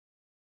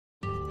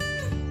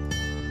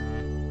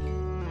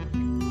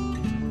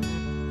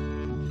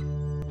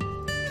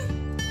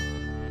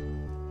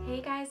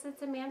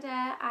it's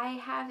Amanda.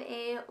 I have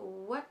a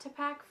what to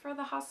pack for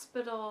the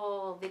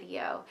hospital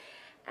video,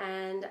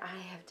 and I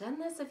have done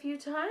this a few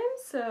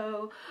times,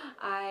 so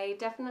I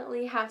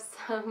definitely have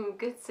some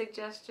good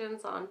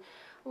suggestions on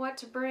what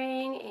to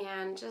bring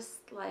and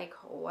just like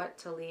what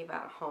to leave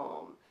at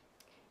home.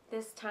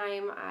 This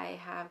time I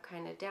have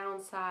kind of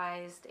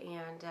downsized,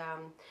 and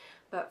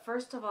but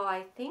first of all,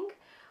 I think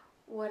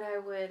what I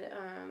would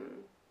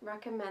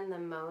recommend the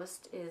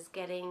most is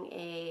getting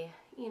a,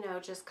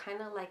 just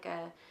kind of like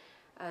a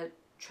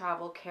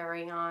travel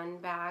carry-on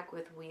bag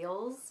with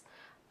wheels.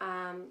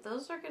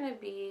 Those are going to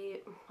be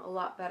a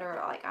lot better.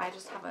 Like, I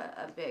just have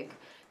a big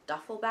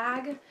duffel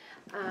bag,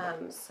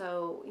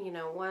 so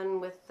one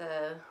with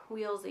the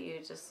wheels that you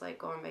just like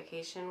go on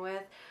vacation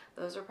with.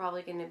 Those are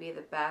probably going to be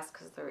the best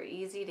because they're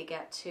easy to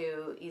get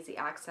to, easy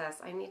access.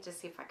 I need to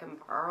see if I can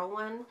borrow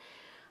one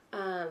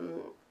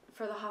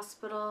for the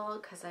hospital,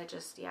 because I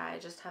just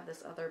have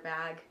this other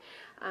bag.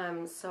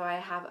 So I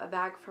have a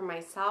bag for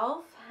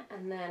myself,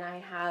 and then I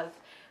have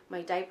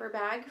my diaper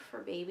bag for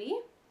baby,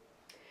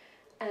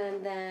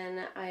 and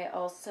then I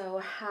also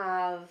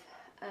have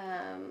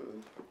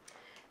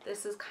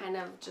this is kind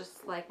of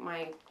just like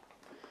my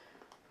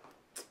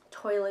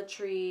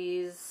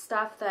toiletries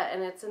stuff,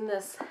 and it's in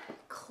this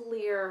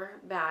clear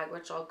bag,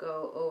 which I'll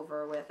go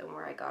over with and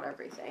where I got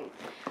everything.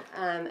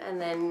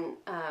 And then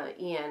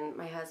Ian,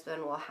 my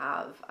husband, will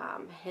have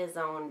his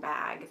own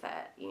bag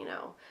that,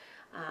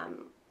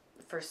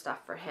 for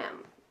stuff for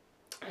him.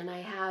 And I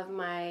have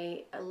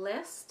my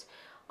list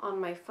on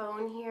my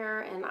phone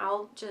here, and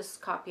I'll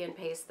just copy and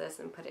paste this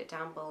and put it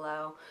down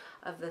below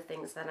of the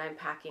things that I'm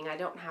packing. I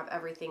don't have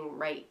everything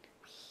right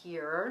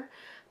here,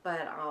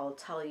 but I'll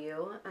tell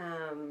you.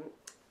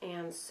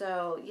 And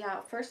so,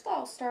 yeah, first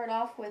I'll start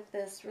off with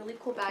this really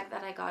cool bag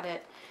that I got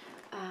it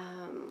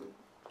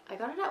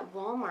at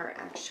Walmart,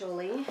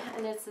 actually,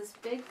 and it's this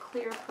big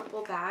clear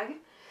purple bag,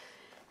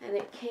 and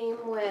it came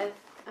with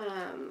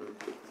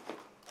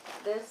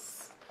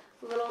this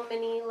little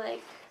mini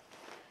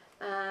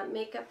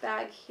makeup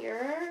bag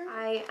here.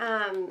 I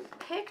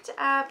picked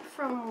up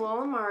from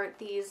Walmart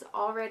these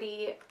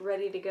already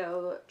ready to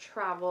go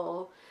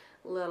travel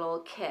little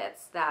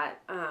kits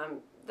that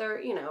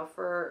they're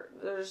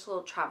they're just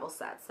little travel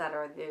sets that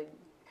are the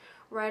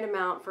right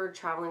amount for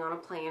traveling on a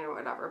plane or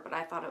whatever, but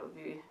I thought it would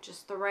be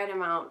just the right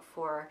amount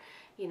for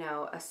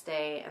a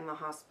stay in the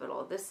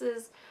hospital. This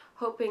is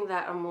hoping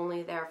that I'm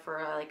only there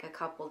for like a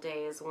couple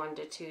days, 1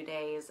 to 2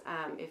 days.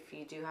 If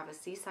you do have a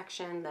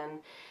C-section, then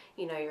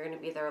you're going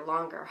to be there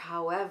longer.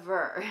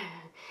 However,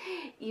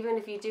 even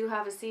if you do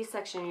have a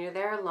C-section, you're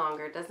there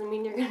longer, doesn't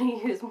mean you're going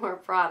to use more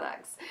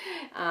products.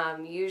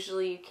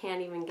 Usually you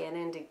can't even get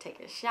in to take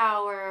a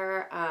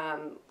shower,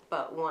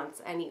 but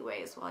once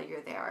anyways while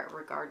you're there,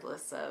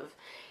 regardless of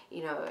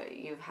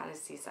you've had a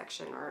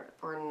C-section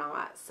or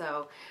not.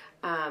 So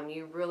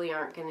you really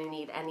aren't going to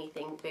need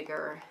anything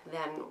bigger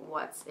than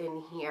what's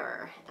in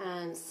here.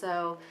 And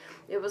so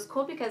it was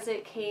cool because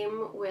it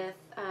came with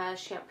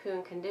shampoo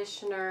and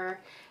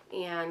conditioner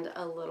and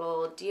a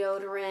little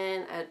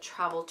deodorant, a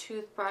travel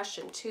toothbrush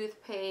and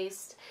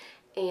toothpaste,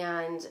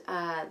 and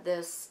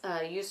this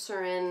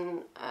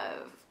Eucerin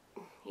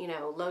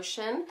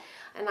lotion.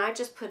 And I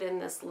just put in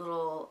this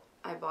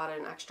I bought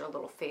an extra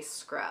little face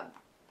scrub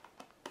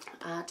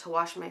to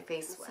wash my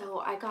face with. So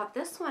I got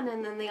this one,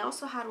 and then they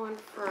also had one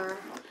for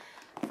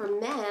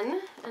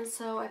men, and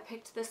so I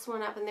picked this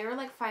one up, and they were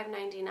like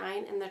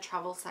 $5.99 in the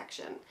travel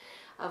section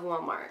of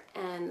Walmart.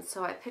 And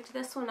so I picked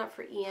this one up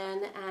for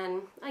Ian,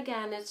 and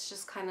again, it's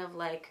just kind of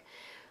like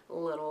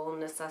little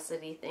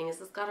necessity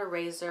things. It's got a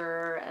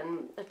razor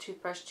and a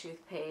toothbrush,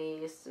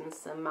 toothpaste, and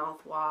some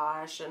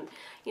mouthwash, and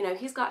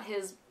he's got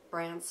his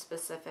brand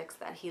specifics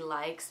that he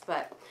likes,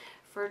 but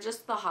for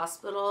just the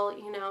hospital,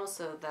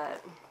 so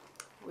that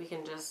we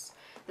can just,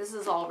 this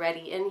is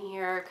already in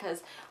here,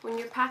 because when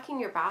you're packing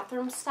your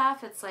bathroom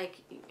stuff, it's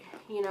like,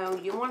 you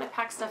want to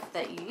pack stuff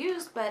that you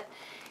use, but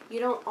you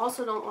don't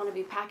want to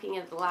be packing it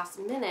at the last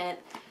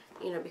minute,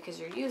 because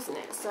you're using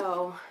it.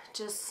 So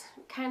just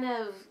kind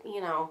of,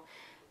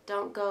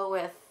 don't go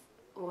with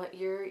what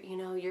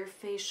your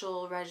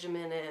facial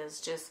regimen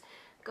is. Just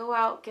go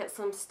out, get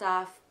some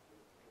stuff,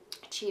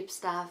 cheap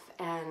stuff,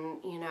 and,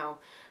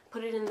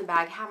 put it in the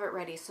bag, have it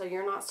ready, so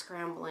you're not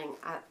scrambling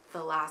at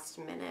the last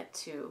minute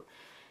to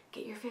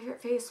get your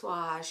favorite face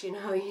wash,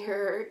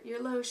 your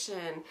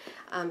lotion.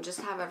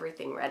 Just have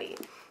everything ready.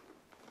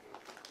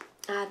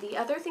 The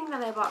other thing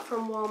that I bought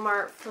from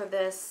Walmart for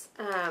this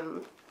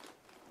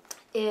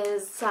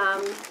is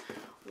some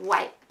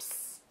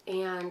wipes,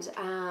 and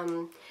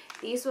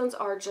these ones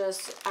are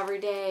just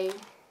everyday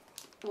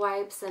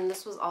wipes, and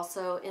this was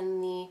also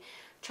in the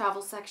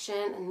travel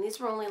section, and these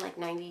were only like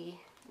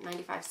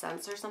 95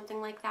 cents or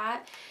something like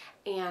that.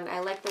 And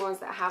I like the ones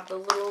that have the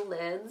little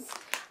lids.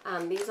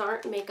 These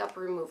aren't makeup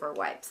remover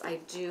wipes. I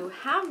do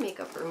have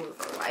makeup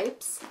remover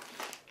wipes,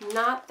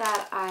 Not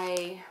that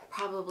I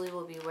probably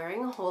will be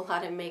wearing a whole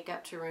lot of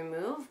makeup to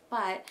remove,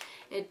 but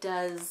it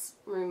does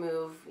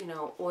remove, you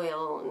know,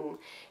 oil and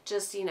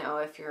just, you know,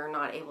 if you're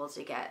not able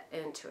to get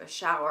into a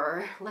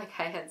shower, like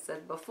I had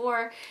said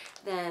before,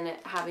 then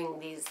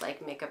having these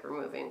like makeup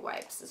removing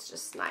wipes is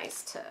just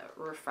nice to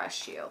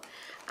refresh you.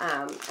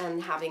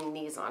 And having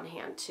these on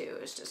hand too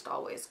is just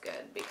always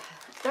good because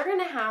they're going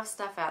to have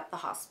stuff at the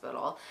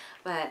hospital,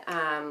 but,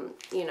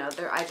 you know,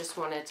 I just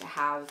wanted to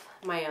have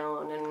my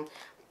own, and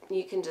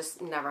you can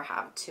just never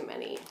have too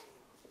many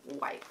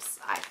wipes,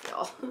 I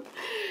feel.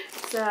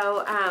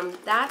 So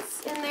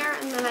that's in there,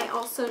 and then I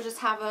also just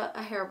have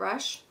a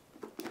hairbrush.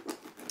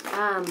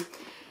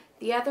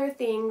 The other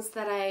things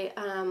that I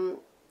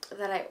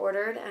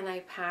ordered and I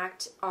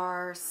packed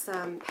are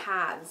some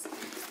pads.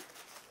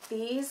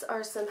 These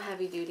are some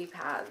heavy duty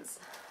pads.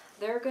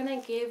 They're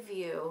gonna give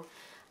you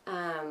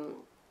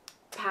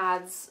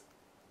pads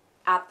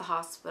at the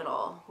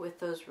hospital with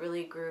those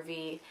really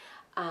groovy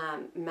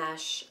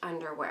mesh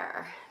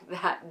underwear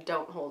that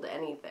don't hold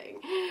anything.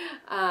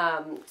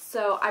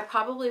 So I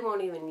probably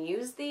won't even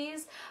use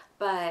these,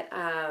 but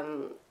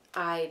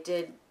I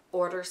did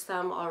order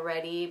some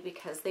already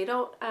because they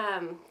don't,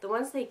 the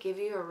ones they give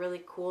you are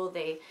really cool.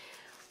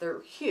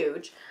 They're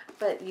huge,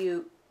 but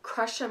you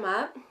crush them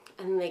up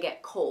and they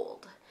get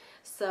cold.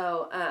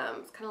 So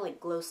it's kind of like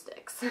glow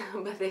sticks,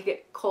 but they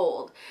get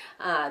cold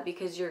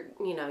because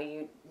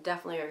you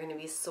definitely are going to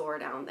be sore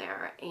down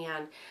there.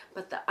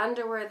 But the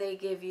underwear they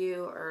give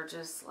you are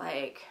just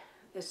like,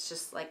 it's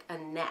just like a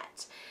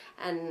net,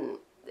 and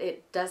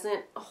it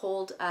doesn't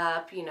hold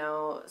up, you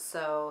know.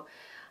 So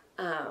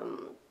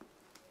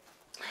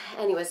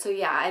anyway, so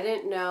yeah, I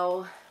didn't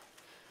know.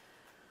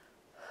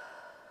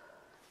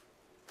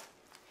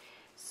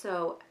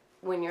 So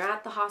when you're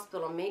at the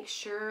hospital, make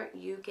sure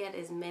you get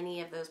as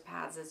many of those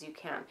pads as you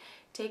can.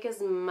 Take as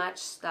much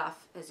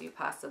stuff as you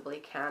possibly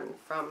can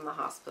from the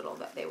hospital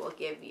that they will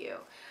give you.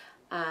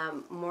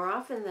 More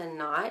often than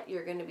not,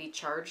 you're going to be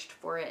charged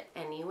for it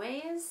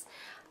anyways.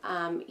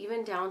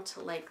 Even down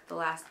to like the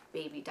last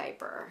baby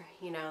diaper.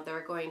 You know, they're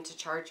going to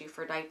charge you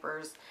for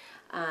diapers.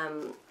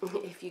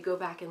 If you go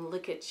back and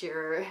look at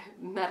your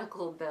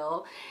medical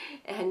bill,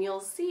 and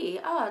you'll see,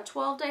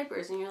 12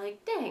 diapers, and you're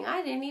like, dang,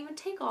 I didn't even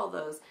take all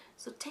those.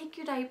 So take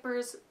your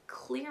diapers,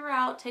 clear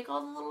out, take all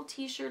the little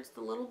t-shirts,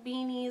 the little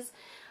beanies,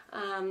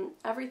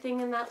 everything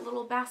in that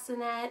little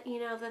bassinet, you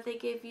know, that they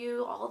give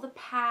you, all the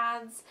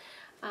pads.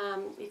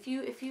 If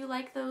you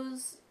like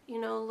those, you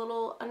know,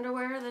 little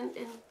underwear, then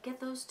get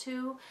those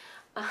too.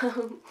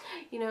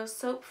 You know,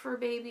 soap for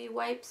baby,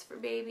 wipes for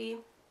baby.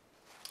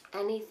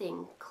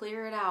 Anything,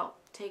 clear it out.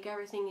 Take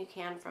everything you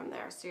can from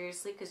there,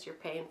 seriously, because you're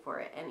paying for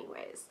it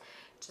anyways.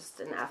 Just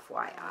an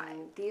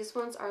FYI. These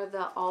ones are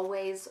the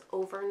Always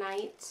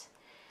Overnight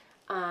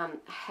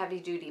heavy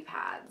duty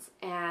pads,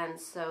 and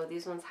so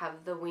these ones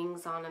have the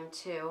wings on them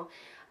too.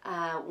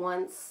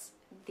 Once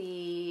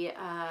you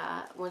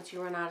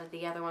run out of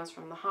the other ones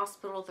from the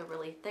hospital, the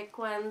really thick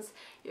ones,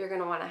 you're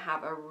going to want to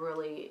have a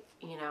really,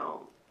 you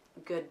know,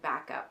 good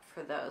backup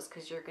for those,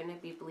 because you're going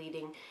to be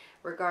bleeding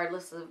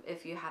regardless of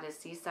if you had a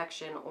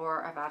C-section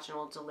or a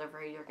vaginal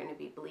delivery. You're going to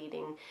be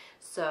bleeding.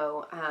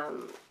 So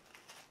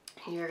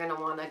you're going to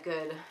want a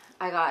good,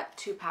 I got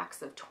 2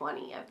 packs of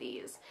 20 of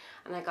these,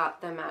 and I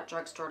got them at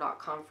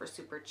drugstore.com for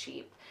super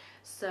cheap.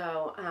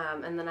 So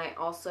and then I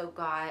also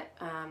got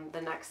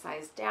the next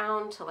size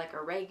down to like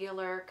a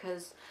regular,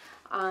 because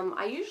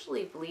I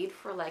usually bleed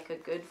for like a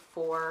good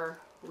 4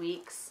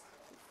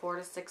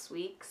 to 6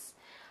 weeks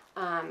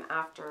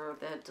after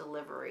the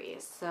delivery.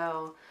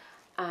 So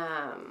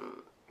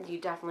you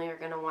definitely are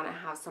going to want to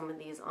have some of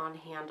these on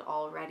hand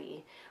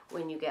already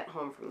when you get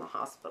home from the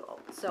hospital.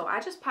 So I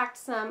just packed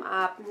some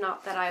up.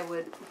 Not that I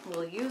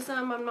will use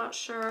them, I'm not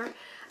sure,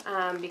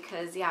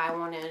 because yeah, I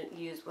want to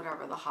use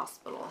whatever the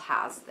hospital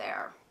has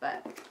there.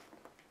 But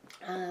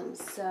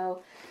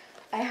so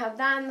I have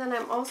that, and then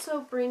I'm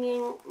also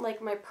bringing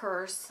like my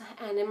purse,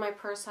 and in my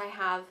purse I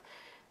have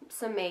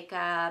some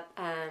makeup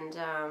and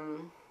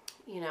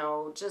you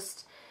know,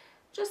 just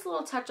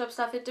little touch-up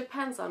stuff. It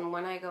depends on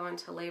when I go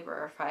into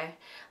labor.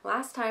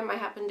 Last time I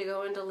happened to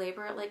go into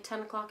labor at like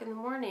 10 o'clock in the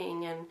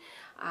morning, and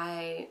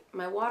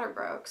my water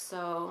broke,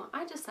 so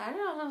I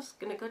decided I was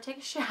gonna go take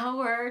a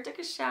shower. Took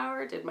a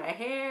shower, did my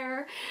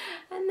hair,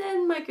 and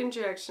then my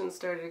contractions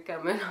started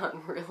coming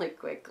on really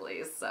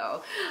quickly,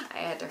 so I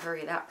had to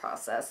hurry that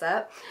process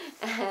up,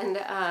 and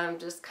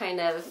just kind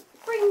of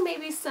bring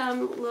maybe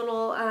some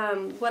little,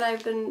 what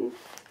I've been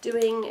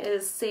doing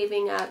is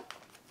saving up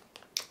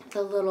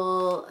the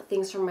little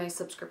things from my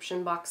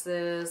subscription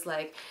boxes.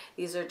 Like,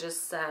 these are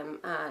just some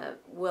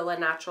Willa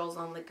Naturals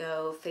on the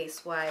go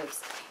face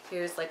wipes.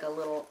 Here's like a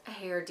little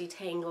hair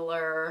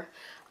detangler,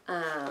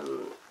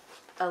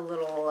 a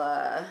little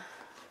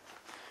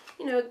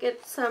you know,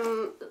 get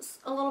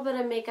a little bit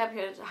of makeup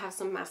here to have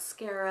some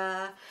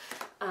mascara,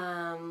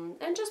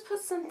 and just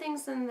put some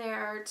things in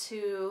there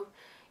to,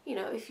 you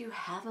know, if you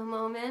have a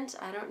moment,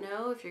 I don't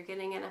know, if you're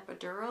getting an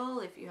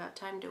epidural, if you have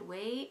time to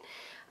wait,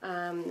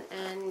 and,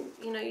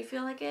 you know, you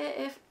feel like it,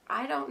 if,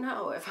 I don't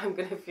know if I'm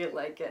going to feel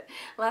like it.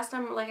 Last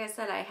time, like I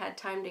said, I had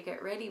time to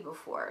get ready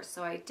before,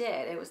 so I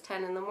did. It was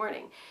 10 in the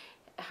morning.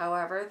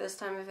 However, this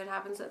time if it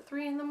happens at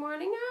 3 in the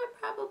morning, I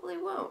probably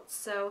won't.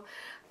 So,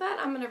 but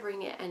I'm going to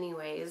bring it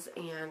anyways,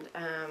 and,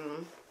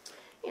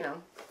 you know,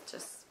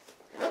 just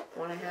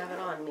want to have it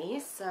on me.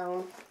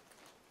 So,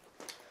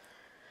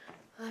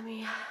 let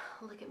me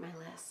look at my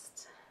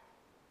list.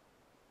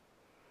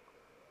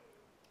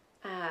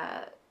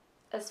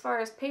 As far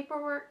as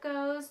paperwork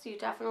goes, you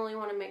definitely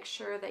want to make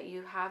sure that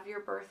you have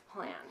your birth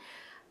plan.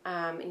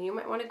 And you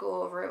might want to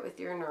go over it with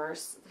your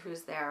nurse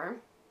who's there.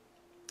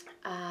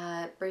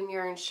 Bring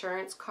your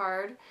insurance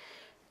card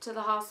to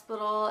the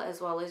hospital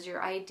as well as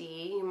your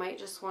ID. You might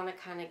just want to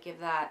kind of give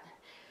that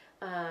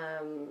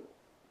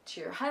to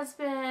your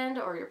husband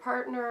or your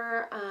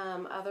partner.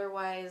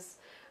 Otherwise,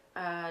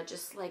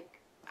 just like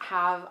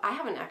I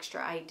have an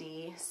extra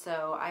ID,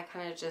 so I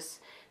kind of just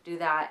do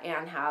that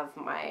and have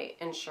my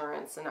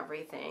insurance and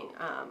everything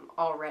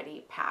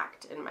already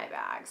packed in my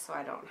bag, so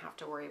I don't have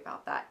to worry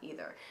about that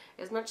either.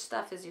 As much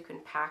stuff as you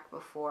can pack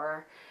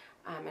before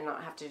and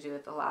not have to do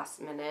it the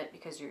last minute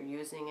because you're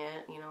using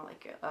it, you know,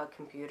 like a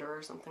computer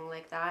or something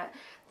like that,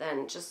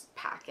 then just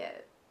pack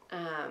it. I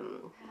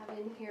have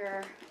in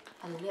here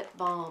a lip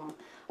balm.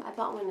 I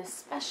bought one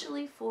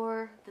especially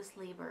for this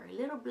labor, a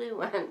little blue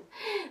one.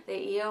 The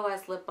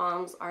EOS lip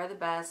balms are the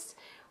best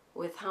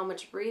with how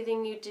much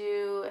breathing you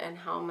do and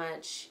how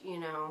much, you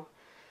know,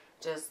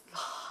 just,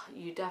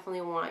 you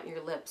definitely want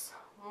your lips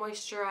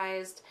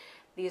moisturized.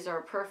 These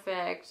are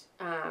perfect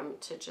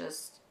to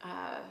just,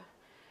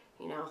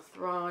 you know,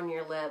 throw on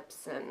your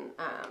lips and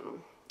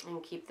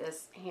keep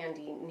this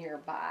handy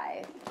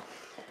nearby.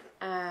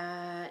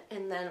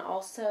 And then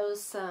also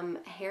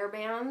some hair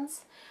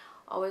bands.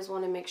 Always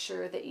want to make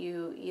sure that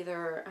you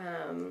either,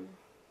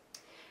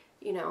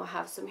 you know,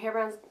 have some hair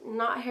bands,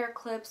 not hair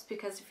clips,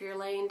 because if you're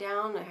laying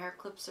down, the hair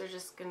clips are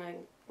just gonna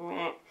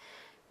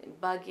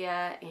bug you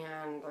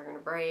and they're gonna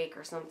break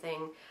or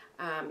something.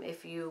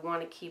 If you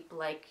want to keep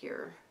like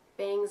your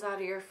bangs out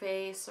of your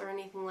face or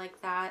anything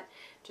like that,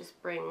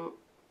 just bring,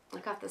 I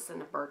got this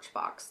in a birch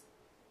box.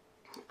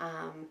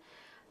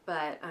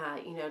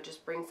 You know,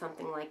 just bring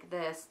something like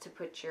this to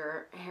put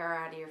your hair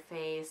out of your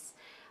face.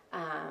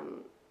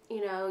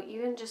 You know,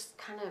 even just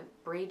kind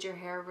of braid your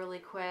hair really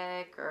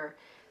quick, or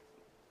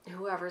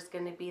whoever's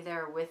going to be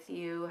there with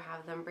you,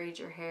 have them braid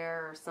your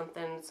hair or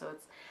something so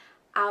it's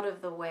out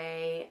of the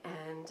way.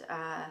 And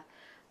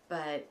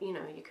but you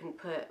know, you can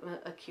put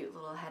a cute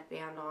little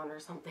headband on or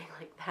something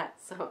like that,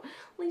 so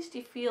at least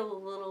you feel a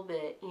little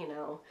bit, you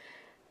know,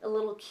 a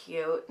little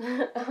cute.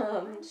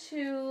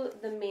 To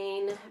the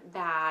main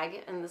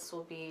bag, and this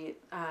will be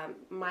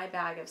my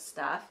bag of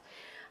stuff.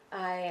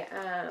 I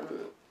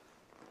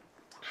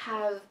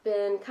have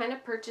been kind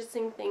of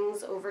purchasing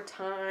things over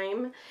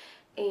time,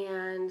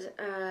 and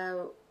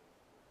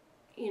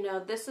you know,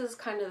 this is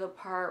kind of the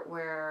part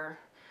where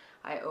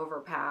I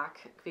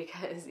overpack,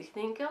 because you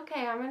think,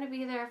 okay, I'm going to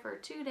be there for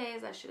 2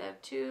 days, I should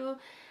have 2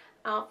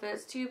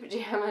 outfits, 2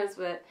 pajamas,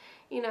 but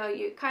you know,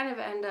 you kind of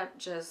end up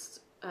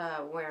just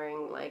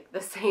wearing like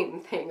the same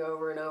thing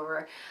over and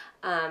over.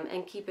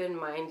 And keep in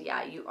mind,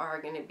 yeah, you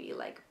are going to be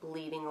like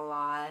bleeding a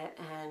lot,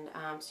 and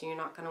so you're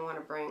not going to want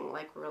to bring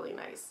like really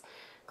nice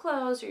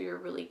clothes or your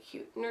really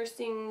cute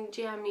nursing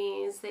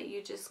jammies that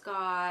you just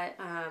got.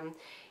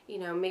 You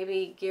know,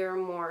 maybe gear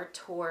more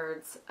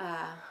towards,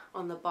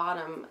 on the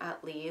bottom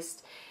at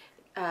least,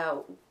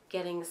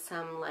 getting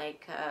some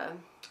like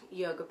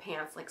yoga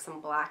pants, like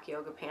some black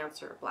yoga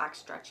pants or black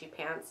stretchy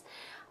pants.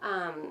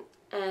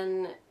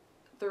 And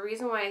the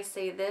reason why I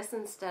say this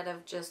instead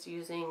of just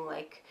using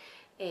like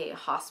a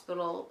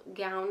hospital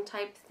gown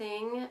type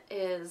thing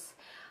is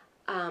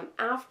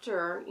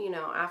after, you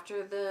know,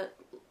 after the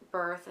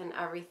birth and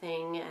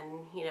everything,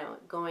 and you know,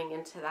 going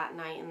into that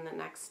night and the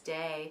next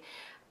day,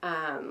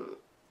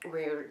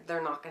 where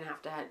they're not going to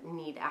have to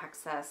need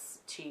access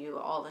to you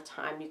all the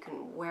time. You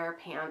can wear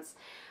pants,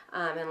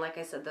 and like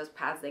I said, those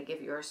pads they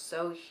give you are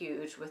so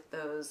huge with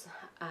those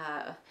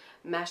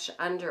mesh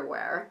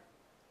underwear.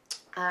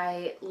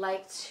 I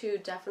like to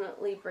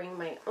definitely bring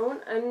my own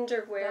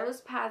underwear.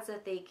 Those pads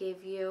that they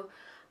give you,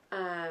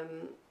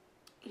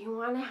 you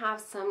want to have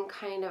some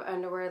kind of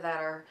underwear that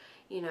are,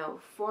 you know,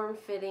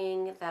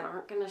 form-fitting, that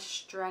aren't going to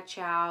stretch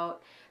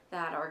out,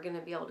 that are going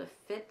to be able to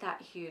fit that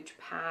huge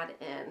pad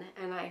in.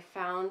 And I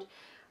found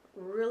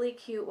really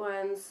cute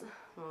ones,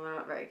 well,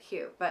 not very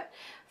cute, but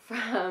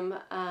from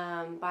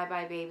Bye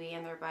Bye Baby,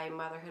 and they're by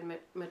Motherhood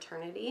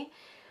Maternity.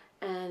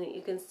 And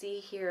you can see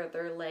here,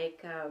 they're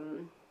like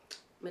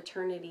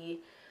maternity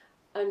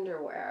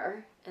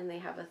underwear, and they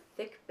have a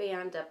thick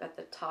band up at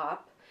the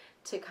top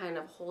to kind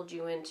of hold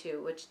you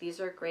into, which these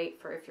are great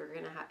for if you're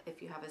gonna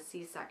if you have a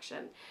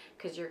C-section,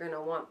 because you're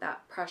gonna want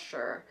that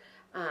pressure,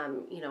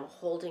 you know,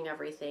 holding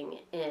everything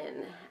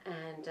in.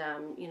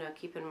 And you know,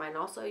 keep in mind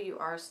also, you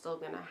are still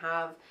gonna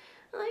have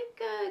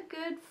like a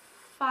good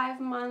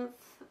 5-month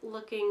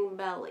looking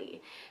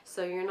belly.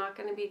 So you're not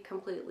going to be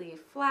completely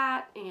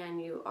flat,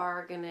 and you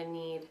are going to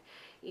need,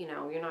 you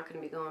know, you're not going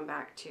to be going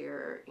back to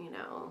your, you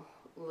know,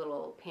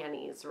 little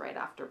panties right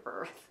after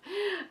birth.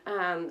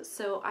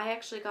 So I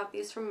actually got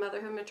these from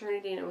Motherhood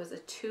Maternity, and it was a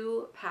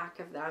 2-pack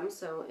of them,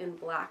 so in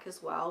black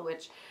as well,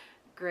 which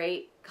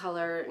great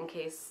color in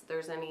case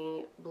there's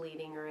any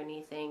bleeding or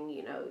anything,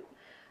 you know.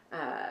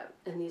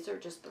 And these are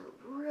just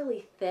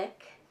really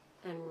thick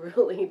and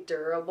really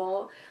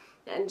durable,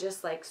 and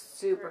just like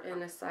super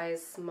in a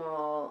size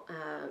small,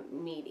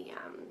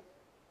 medium.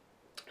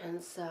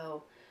 And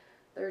so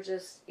they're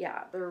just,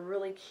 yeah, they're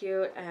really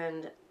cute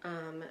and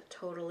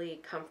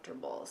totally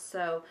comfortable.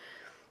 So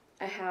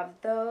I have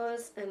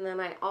those, and then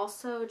I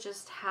also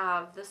just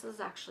have, this is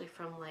actually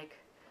from like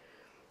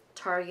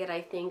Target,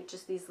 I think,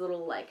 just these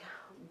little like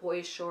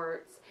boy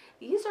shorts.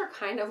 These are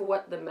kind of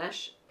what the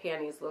mesh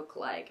panties look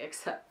like,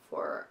 except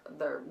for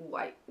their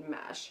white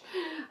mesh,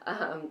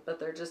 but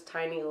they're just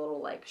tiny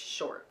little like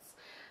shorts.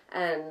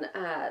 And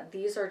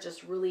these are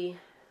just really,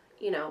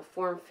 you know,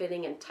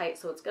 form-fitting and tight,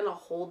 so it's gonna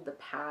hold the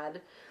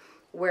pad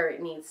where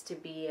it needs to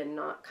be, and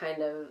not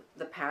kind of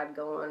the pad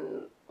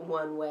going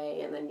one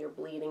way and then you're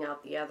bleeding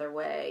out the other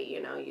way.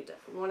 You know, you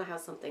want to have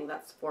something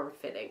that's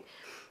form-fitting.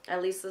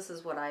 At least this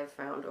is what I've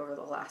found over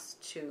the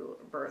last 2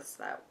 births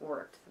that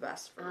worked the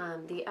best for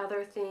me. The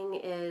other thing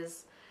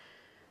is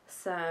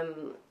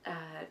some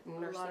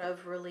a lot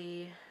of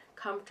really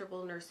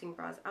comfortable nursing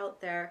bras out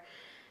there,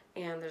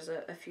 and there's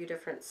a few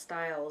different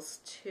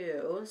styles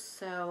too.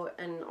 So,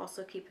 and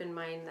also keep in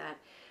mind that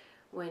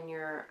when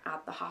you're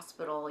at the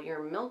hospital,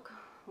 your milk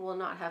will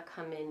not have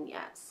come in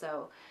yet,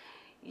 so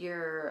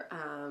your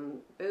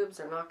boobs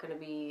are not going to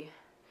be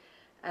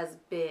as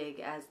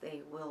big as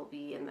they will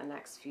be in the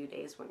next few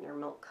days when your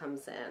milk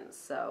comes in.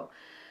 So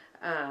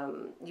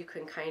you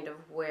can kind of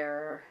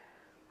wear,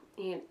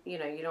 you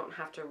know, you don't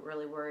have to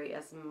really worry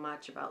as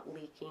much about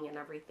leaking and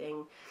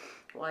everything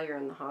while you're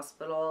in the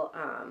hospital.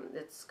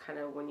 It's kind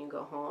of when you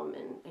go home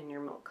and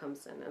your milk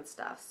comes in and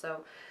stuff.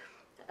 So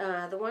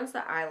the ones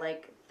that I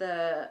like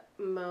the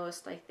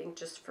most, I think,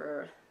 just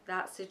for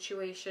that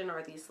situation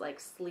are these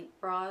like sleep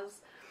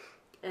bras.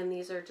 And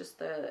these are just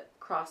the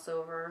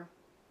crossover,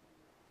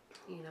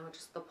 you know,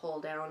 just the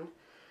pull down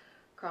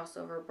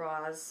crossover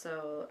bras.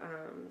 So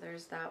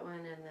there's that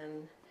one, and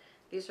then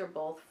these are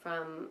both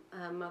from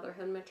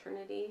Motherhood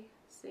Maternity.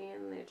 See,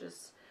 and they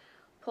just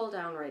pull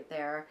down right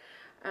there.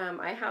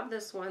 I have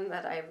this one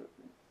that I've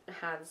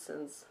had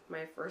since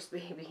my first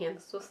baby, and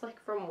this was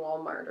like from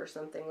Walmart or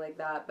something like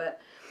that,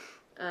 but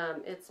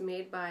it's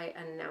made by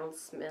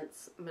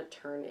Announcements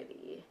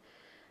Maternity,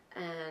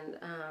 and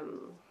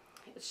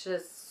it's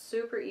just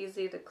super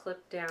easy to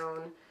clip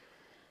down,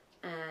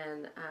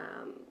 and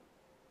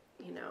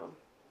you know,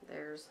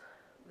 there's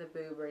the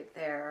boob right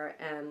there.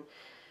 And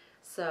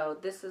so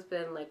this has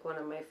been like one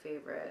of my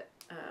favorite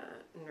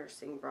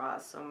nursing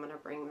bras, so I'm going to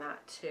bring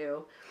that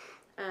too.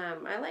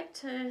 I like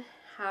to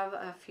have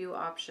a few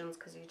options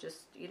because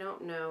you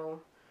don't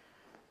know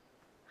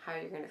how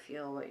you're going to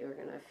feel, what you're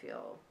going to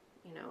feel,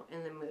 you know,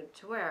 in the mood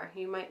to wear.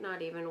 You might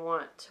not even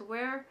want to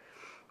wear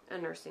a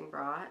nursing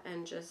bra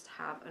and just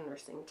have a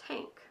nursing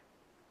tank.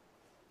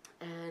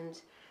 And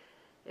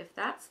if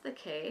that's the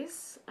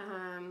case,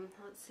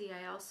 let's see,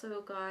 I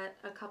also got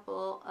a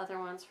couple other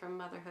ones from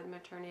Motherhood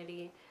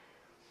Maternity.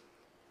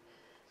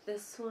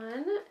 This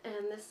one,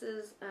 and this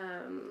is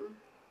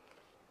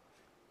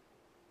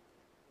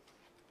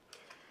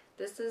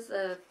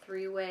a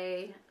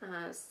 3-way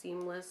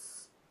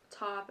seamless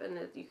top, and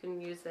you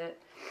can use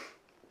it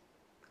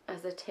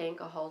as a tank,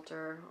 a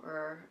halter,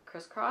 or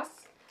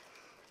crisscross.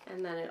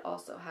 And then it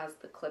also has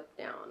the clip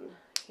down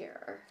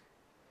here,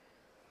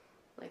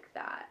 like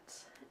that.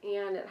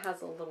 And it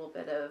has a little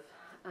bit of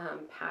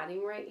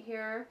padding right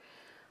here,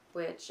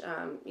 which,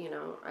 you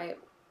know,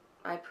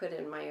 I put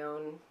in my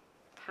own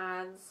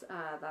pads.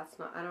 That's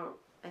not,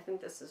 I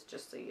think this is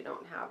just so you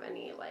don't have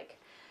any, like,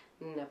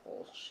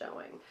 nipple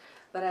showing.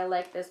 But I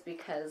like this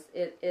because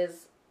it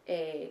is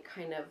a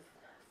kind of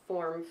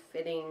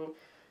form-fitting,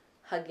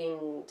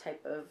 hugging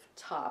type of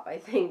top. I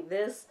think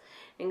this,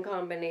 in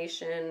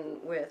combination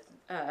with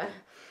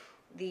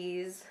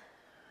these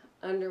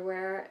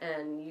underwear,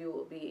 and you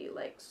will be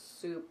like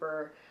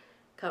super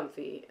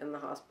comfy in the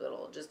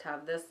hospital. Just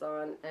have this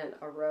on and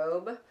a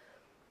robe,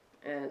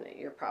 and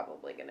you're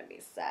probably gonna be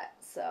set.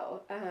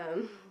 So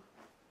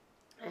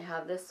I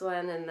have this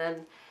one, and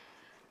then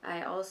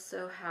I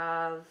also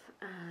have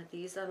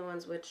these other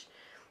ones, which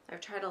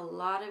I've tried a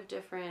lot of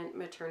different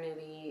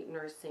maternity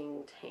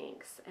nursing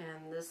tanks,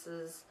 and this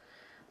is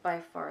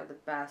by far the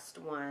best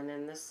one.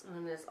 And this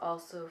one is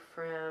also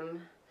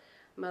from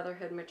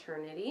Motherhood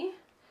Maternity,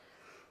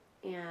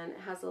 and it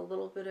has a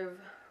little bit of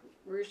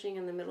ruching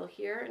in the middle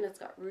here, and it's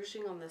got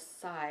ruching on the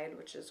side,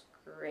 which is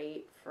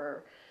great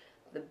for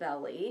the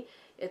belly.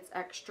 It's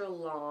extra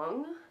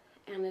long,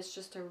 and it's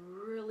just a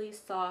really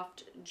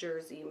soft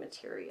jersey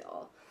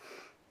material.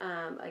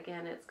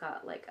 Again, it's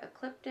got like a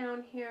clip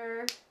down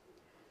here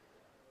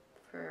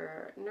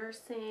for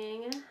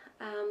nursing.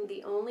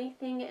 The only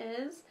thing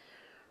is,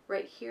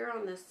 right here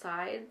on the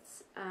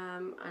sides,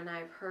 and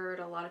I've heard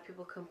a lot of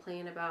people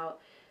complain about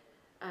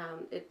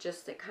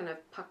it kind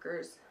of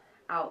puckers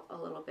out a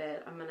little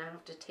bit. I'm gonna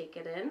have to take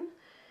it in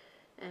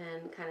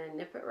and kind of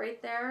nip it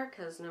right there,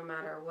 because no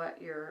matter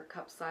what your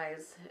cup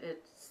size,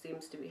 it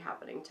seems to be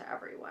happening to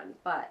everyone,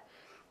 but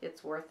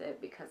it's worth it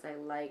because I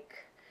like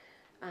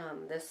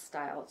this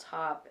style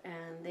top.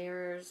 And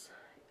there's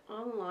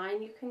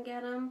online you can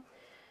get them,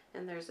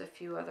 and there's a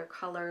few other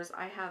colors.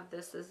 I have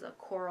this is a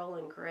coral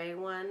and gray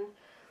one,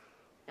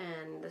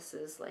 and this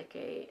is like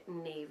a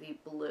navy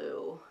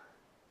blue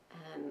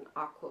and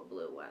aqua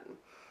blue one.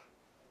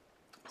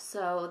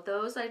 So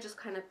those I just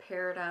kind of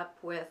paired up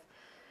with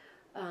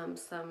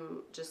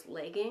some just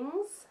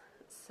leggings.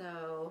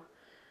 So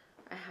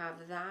I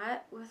have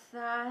that with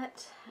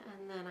that,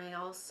 and then I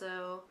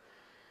also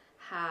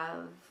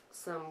have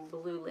some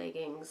blue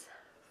leggings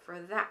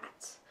for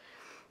that.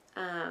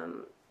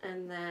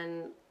 And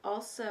then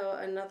also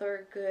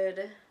another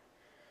good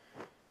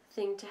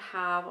thing to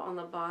have on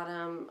the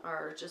bottom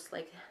are just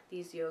like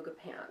these yoga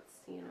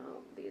pants, you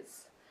know,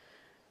 these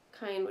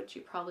kind which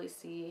you probably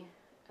see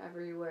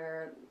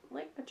everywhere,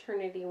 like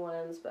maternity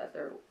ones, but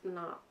they're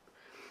not,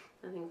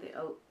 I think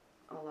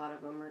a lot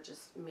of them are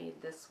just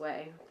made this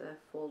way, the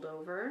fold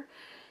over.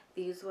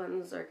 These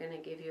ones are going to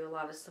give you a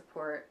lot of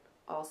support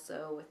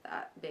also with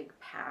that big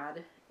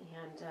pad,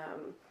 and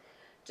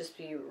just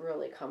be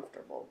really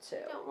comfortable too.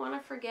 Don't want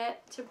to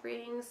forget to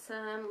bring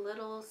some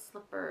little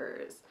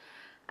slippers.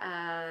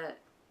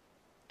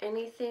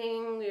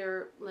 Anything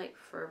you're like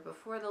for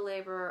before the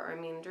labor, or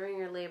I mean during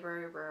your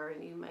labor, where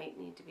you might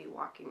need to be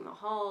walking the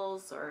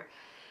halls, or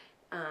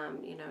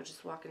you know,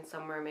 just walking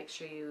somewhere, make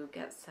sure you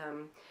get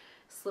some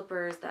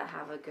slippers that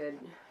have a good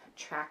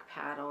track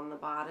pad on the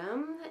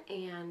bottom,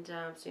 and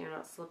so you're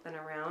not slipping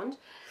around.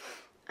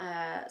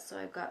 So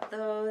I've got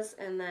those,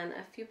 and then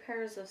a few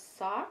pairs of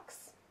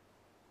socks.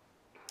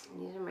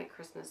 These are my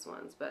Christmas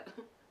ones, but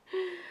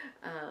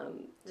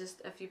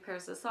just a few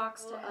pairs of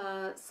socks.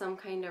 Some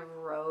kind of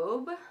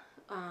robe,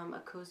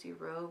 a cozy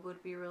robe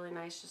would be really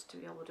nice just to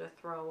be able to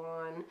throw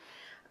on.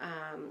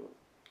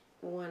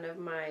 One of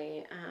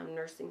my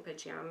nursing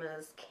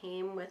pajamas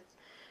came with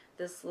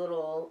this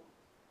little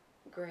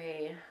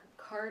gray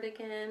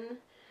cardigan,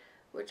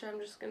 which I'm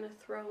just going to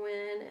throw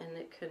in, and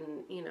it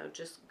can, you know,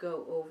 just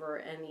go over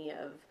any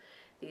of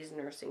these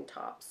nursing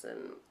tops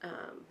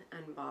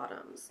and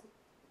bottoms.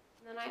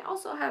 And then I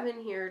also have in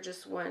here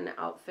just one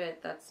outfit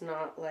that's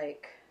not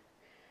like,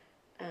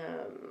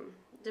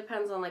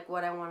 depends on like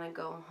what I want to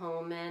go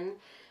home in.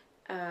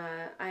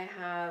 I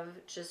have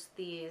just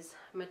these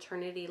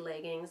maternity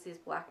leggings, these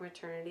black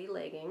maternity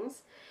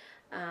leggings,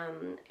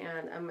 and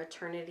a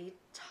maternity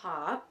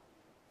top,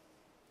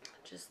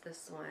 just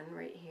this one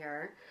right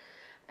here.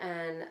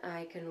 And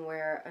I can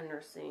wear a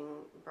nursing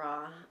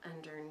bra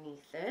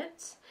underneath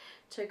it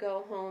to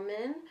go home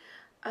in.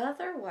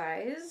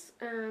 Otherwise,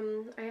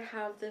 I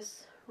have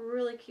this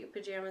really cute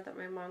pajama that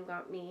my mom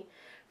got me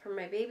for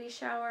my baby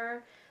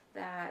shower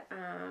that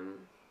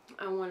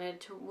I wanted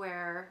to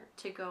wear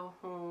to go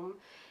home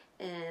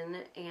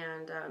in,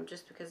 and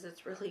just because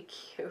it's really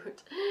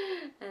cute,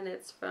 and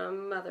it's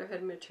from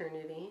Motherhood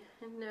Maternity.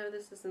 And no,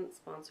 this isn't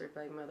sponsored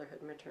by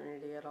Motherhood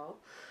Maternity at all,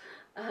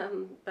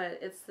 but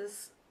it's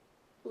this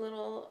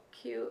little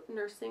cute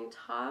nursing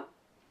top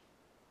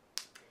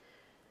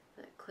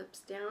that clips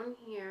down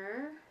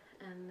here,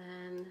 and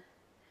then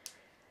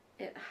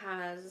it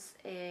has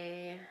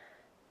a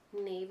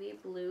navy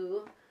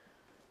blue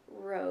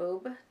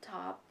robe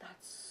top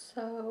that's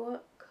so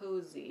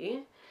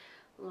cozy,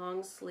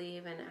 long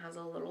sleeve, and it has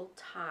a little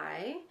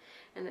tie,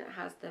 and it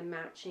has the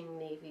matching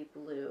navy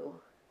blue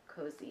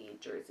cozy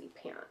jersey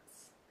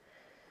pants.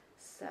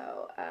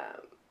 So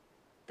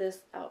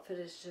this outfit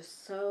is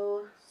just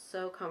so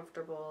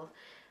comfortable,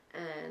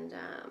 and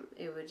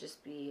it would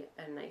just be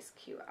a nice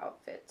cute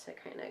outfit to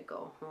kind of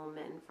go home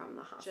in from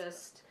the hospital.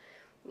 Just,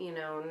 you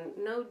know,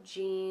 no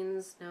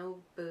jeans, no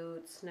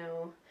boots,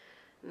 no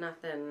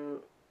nothing,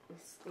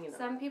 you know.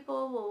 Some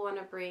people will want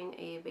to bring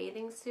a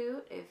bathing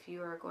suit if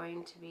you are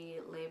going to be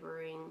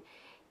laboring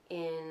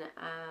in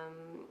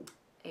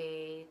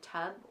a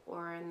tub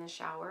or in the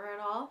shower at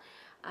all,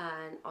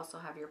 and also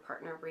have your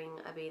partner bring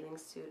a bathing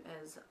suit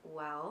as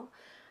well.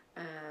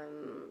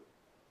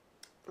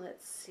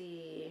 Let's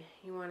see,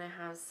 you want to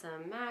have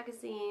some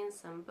magazines,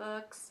 some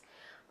books.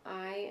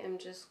 I am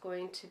just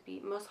going to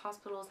be, most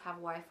hospitals have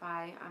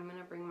Wi-Fi. I'm going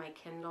to bring my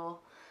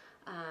Kindle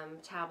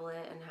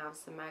tablet and have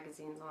some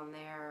magazines on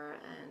there,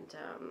 and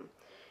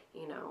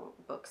you know,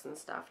 books and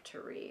stuff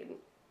to read.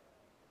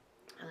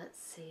 Let's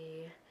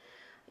see,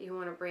 you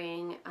want to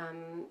bring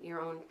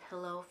your own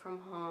pillow from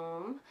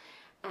home.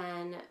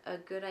 And a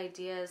good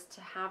idea is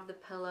to have the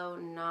pillow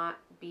not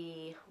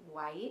be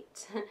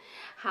white,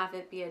 have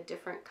it be a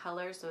different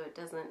color so it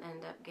doesn't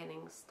end up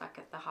getting stuck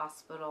at the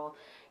hospital.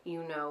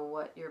 You know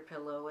what your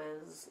pillow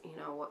is, you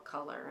know what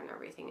color and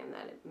everything, and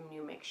that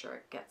you make sure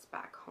it gets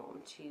back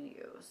home to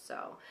you.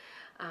 So,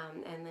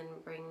 and then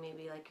bring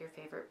maybe like your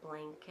favorite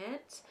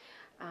blanket.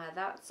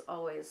 That's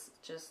always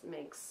just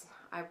makes,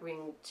 I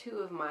bring 2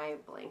 of my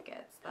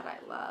blankets that I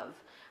love,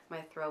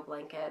 my throw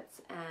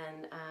blankets,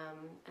 and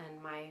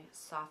my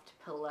soft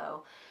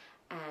pillow.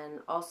 And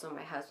also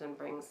my husband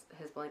brings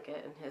his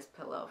blanket and his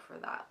pillow for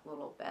that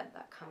little bed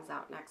that comes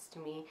out next to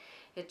me.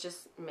 It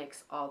just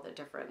makes all the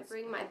difference. I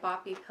bring my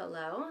boppy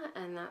pillow,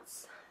 and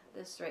that's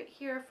this right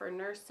here for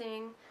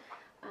nursing.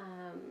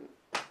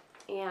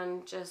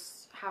 And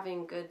just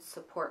having good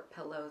support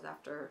pillows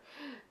after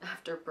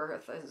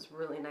birth is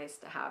really nice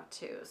to have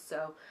too.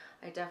 So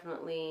I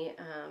definitely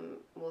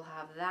will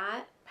have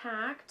that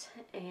packed.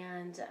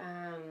 And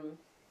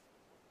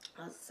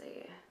let's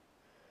see.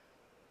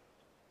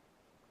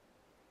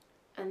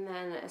 And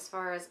then as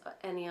far as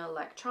any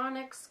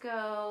electronics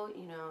go,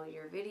 you know,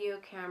 your video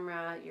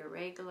camera, your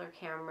regular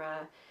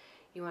camera,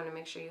 you want to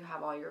make sure you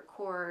have all your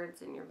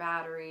cords and your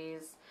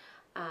batteries.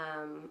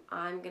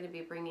 I'm going to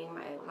be bringing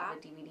my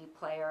DVD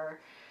player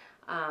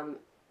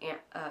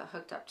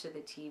hooked up to the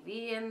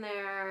TV in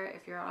there.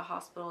 If you're at a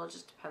hospital, it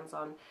just depends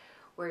on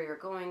where you're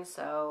going.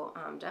 So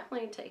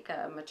definitely take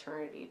a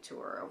maternity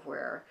tour of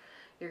where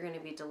you're going to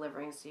be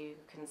delivering so you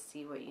can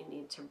see what you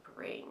need to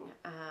bring.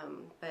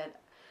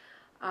 But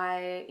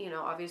I, you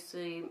know,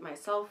 obviously my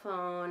cell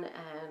phone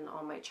and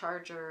all my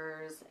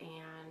chargers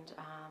and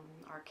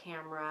our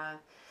camera.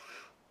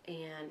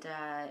 And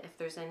if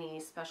there's any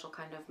special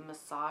kind of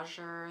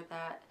massager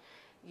that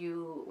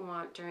you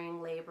want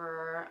during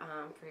labor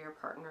for your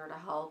partner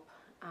to help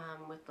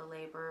with the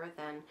labor,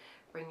 then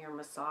bring your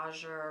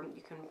massager.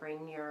 You can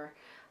bring your,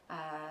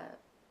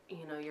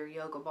 you know, your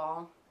yoga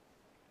ball.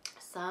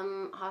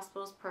 Some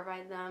hospitals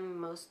provide them,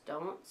 most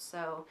don't,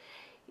 so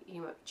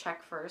you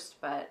check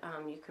first, but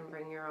you can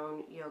bring your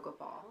own yoga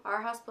ball.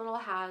 Our hospital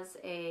has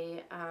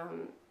a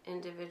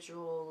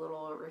individual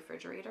little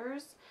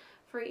refrigerators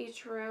for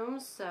each room,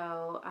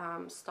 so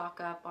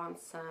stock up on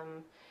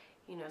some,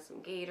 you know, some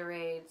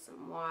Gatorade,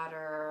 some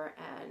water,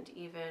 and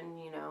even,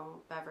 you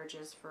know,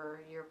 beverages for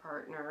your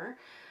partner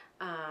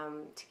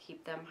to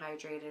keep them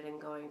hydrated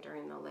and going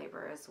during the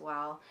labor as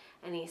well.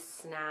 Any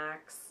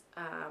snacks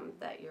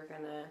that you're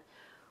gonna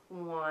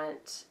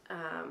want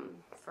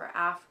for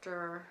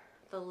after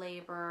the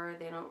labor.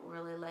 They don't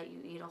really let you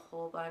eat a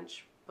whole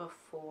bunch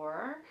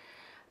before.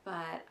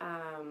 But,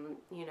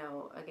 you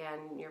know,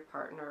 again, your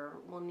partner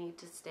will need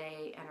to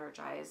stay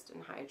energized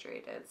and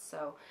hydrated.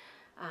 So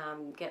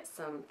get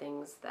some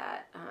things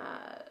that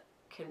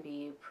can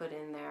be put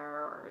in there,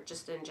 or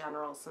just in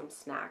general some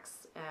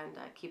snacks, and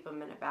keep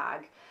them in a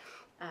bag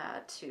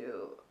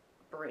to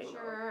bring.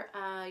 Sure,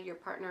 your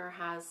partner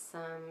has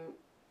some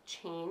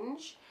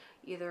change,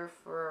 either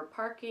for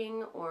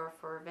parking or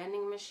for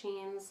vending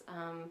machines.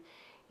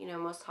 You know,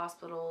 most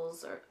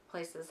hospitals or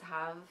places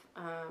have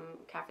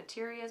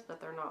cafeterias, but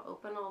they're not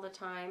open all the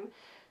time.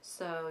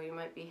 So you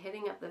might be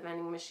hitting up the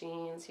vending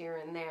machines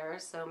here and there.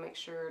 So make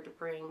sure to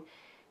bring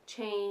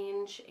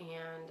change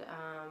and,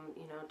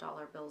 you know,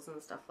 dollar bills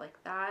and stuff like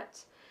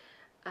that.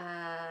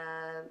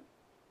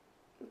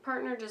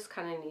 Partner just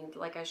kind of needs,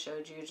 like I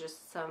showed you,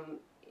 just some,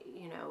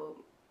 you know,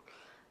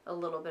 a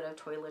little bit of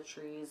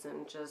toiletries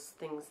and just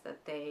things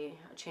that they,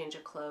 a change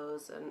of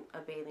clothes and a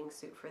bathing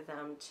suit for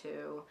them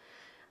too.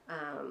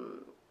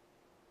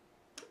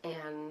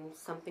 And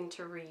something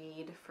to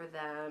read for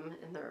them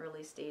in the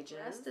early stages.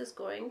 The rest is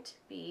going to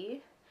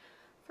be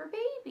for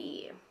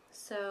baby.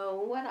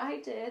 So what I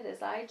did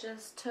is I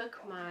just took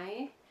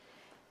my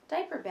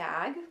diaper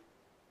bag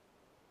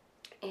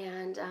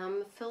and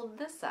filled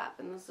this up.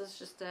 And this is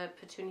just a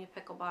Petunia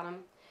Pickle Bottom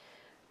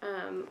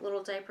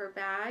little diaper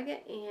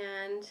bag.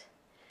 And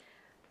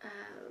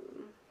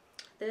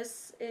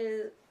this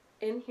is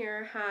in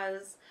here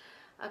has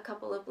a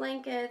couple of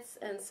blankets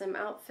and some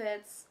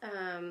outfits.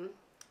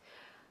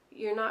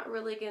 You're not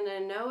really going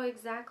to know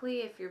exactly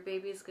if your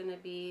baby's going to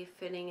be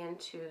fitting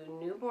into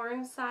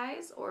newborn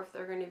size or if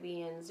they're going to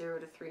be in 0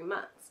 to 3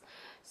 months.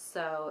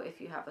 So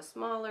if you have a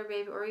smaller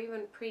baby or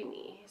even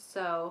preemie.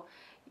 So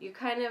you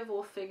kind of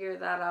will figure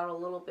that out a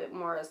little bit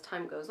more as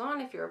time goes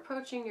on. If you're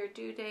approaching your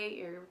due date,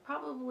 you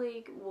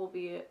probably will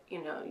be,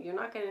 you know, you're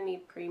not going to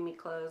need preemie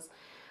clothes.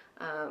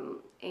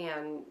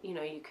 And, you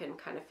know, you can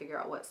kind of figure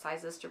out what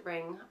sizes to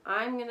bring.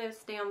 I'm going to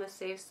stay on the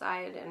safe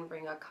side and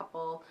bring a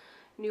couple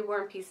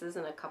newborn pieces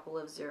and a couple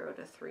of 0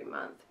 to 3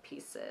 month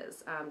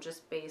pieces,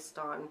 just based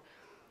on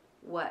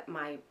what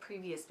my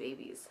previous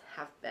babies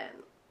have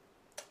been.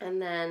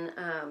 And then,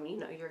 you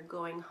know, your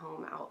going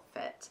home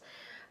outfit.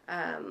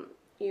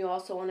 You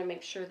also want to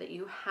make sure that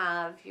you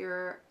have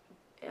your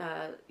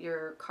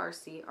car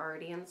seat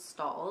already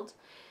installed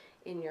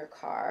in your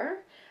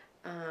car.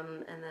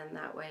 And then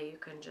that way you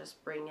can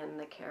just bring in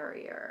the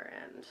carrier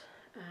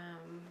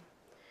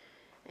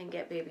and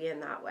get baby in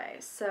that way.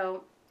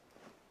 So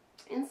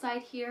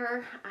inside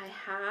here I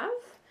have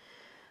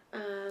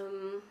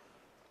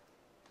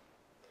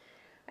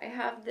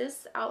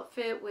this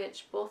outfit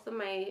which both of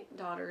my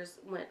daughters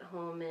went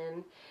home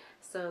in.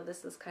 So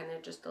this is kind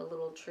of just a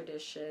little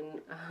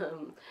tradition.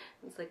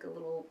 It's like a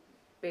little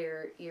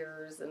bear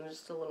ears and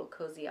just a little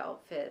cozy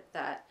outfit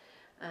that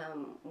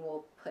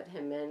we'll put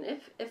him in,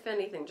 if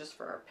anything, just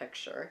for our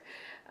picture.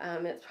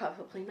 It's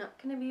probably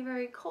not going to be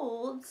very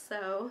cold,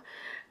 so,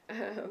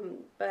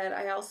 but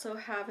I also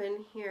have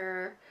in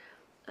here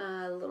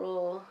a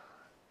little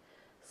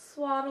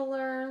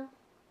swaddler,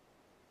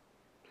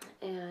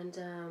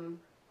 and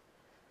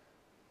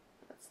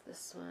what's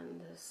this one?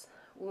 This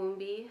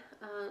Woombi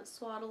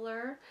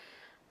swaddler.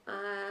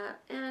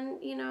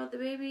 And you know, the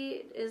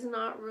baby is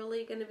not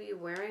really going to be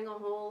wearing a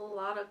whole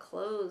lot of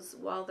clothes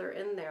while they're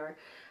in there.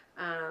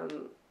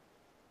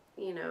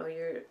 You know,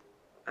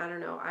 I don't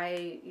know,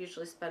 I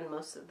usually spend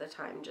most of the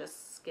time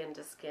just skin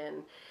to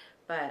skin,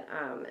 but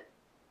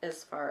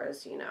as far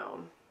as, you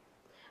know,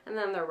 and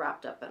then they're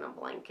wrapped up in a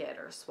blanket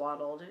or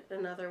swaddled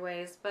in other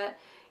ways, but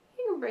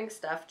you can bring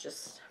stuff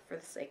just for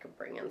the sake of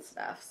bringing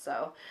stuff.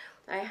 So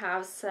I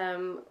have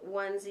some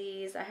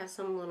onesies, I have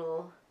some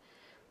little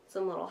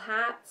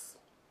hats,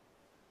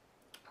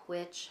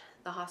 which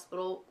the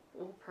hospital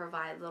will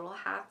provide little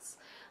hats.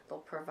 They'll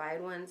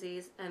provide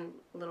onesies and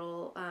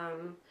little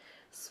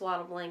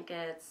swaddle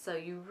blankets, so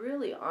you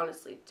really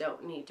honestly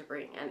don't need to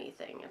bring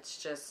anything.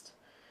 It's just,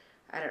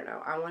 I don't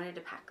know, I wanted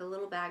to pack a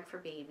little bag for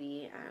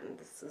baby, and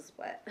this is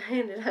what I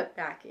ended up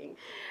packing.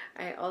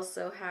 I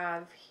also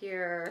have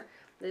here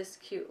this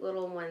cute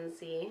little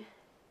onesie.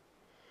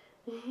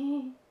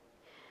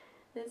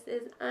 This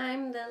is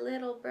I'm the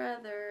little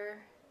brother.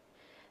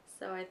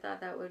 So I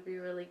thought that would be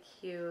really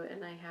cute,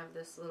 and I have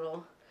this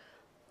little,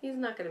 he's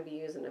not going to be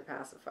using a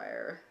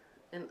pacifier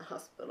in the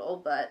hospital,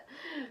 but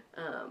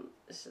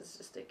this is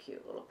just a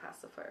cute little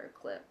pacifier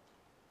clip.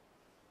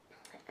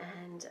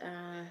 And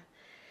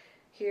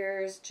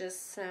here's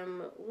just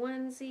some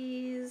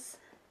onesies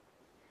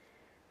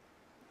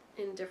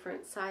in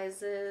different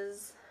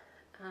sizes,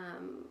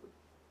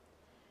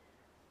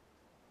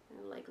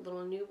 like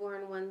little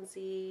newborn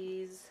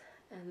onesies,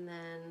 and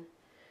then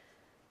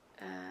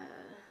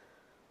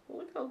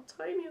look how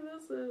tiny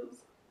this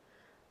is.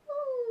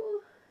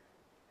 Oh.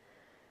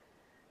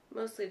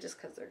 Mostly just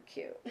because they're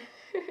cute.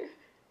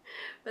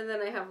 But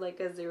then I have like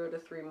a 0 to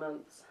 3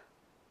 months.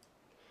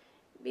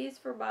 B's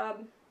for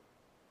Bob.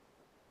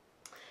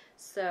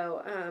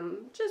 So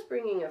just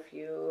bringing a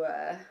few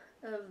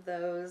of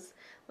those.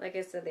 Like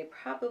I said, they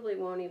probably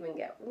won't even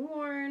get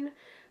worn,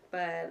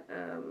 but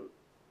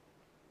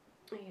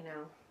you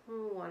know,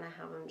 we'll want to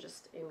have them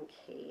just in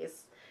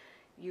case.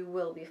 You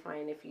will be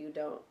fine if you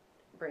don't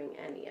bring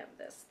any of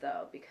this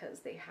though, because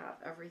they have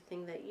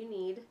everything that you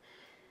need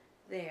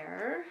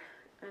there.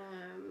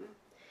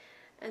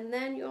 And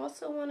then you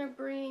also want to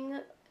bring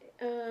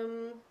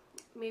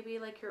maybe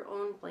like your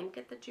own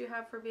blanket that you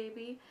have for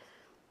baby.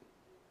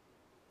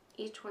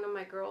 Each one of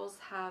my girls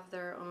have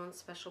their own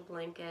special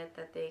blanket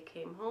that they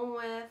came home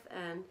with,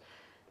 and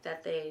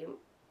that they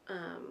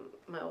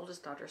my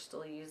oldest daughter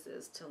still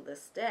uses till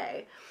this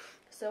day.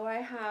 So I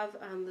have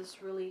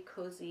this really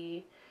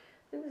cozy,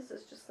 I think this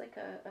is just like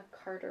a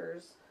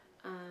Carter's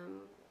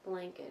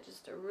blanket,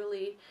 just a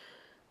really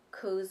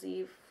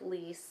cozy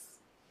fleece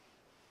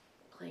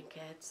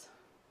blanket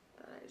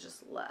that I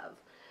just love.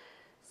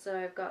 So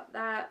I've got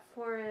that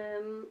for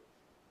him,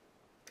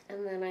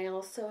 and then I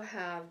also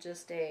have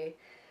just a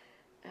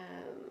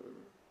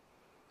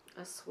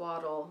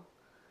swaddle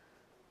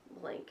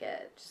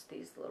blanket, just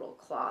these little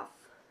cloth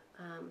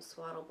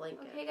swaddle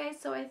blanket. Okay guys,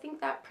 so I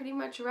think that pretty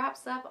much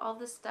wraps up all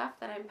the stuff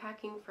that I'm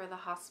packing for the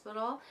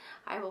hospital.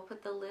 I will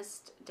put the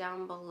list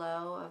down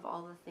below of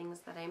all the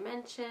things that I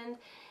mentioned,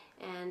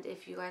 and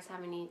if you guys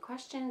have any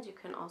questions, you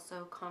can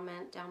also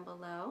comment down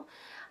below.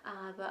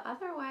 But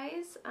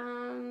otherwise,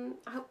 I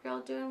hope you're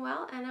all doing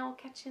well, and I will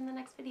catch you in the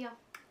next video.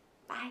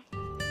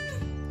 Bye!